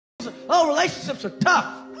Oh, relationships are tough.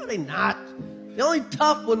 No, they're not. They're only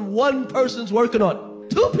tough when one person's working on it.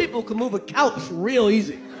 Two people can move a couch real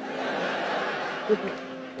easy.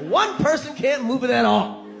 One person can't move it at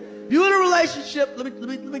all. If you're in a relationship, let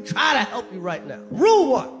me try to help you right now.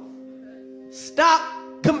 Rule 1, stop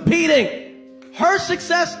competing. Her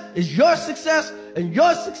success is your success, and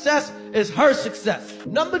your success is her success.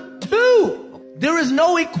 Number 2, there is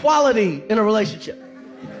no equality in a relationship.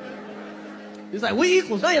 It's like, we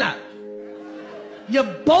equals. No, you're not. You're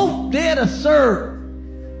both there to serve.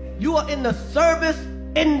 You are in the service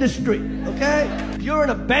industry, okay? You're in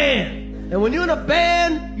a band. And when you're in a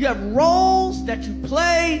band, you have roles that you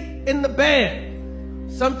play in the band.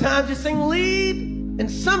 Sometimes you sing lead, and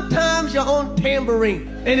sometimes you're on tambourine.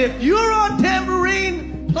 And if you're on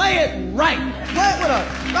tambourine, play it right. Play it with a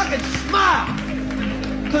fucking smile.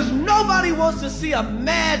 Because nobody wants to see a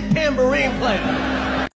mad tambourine player.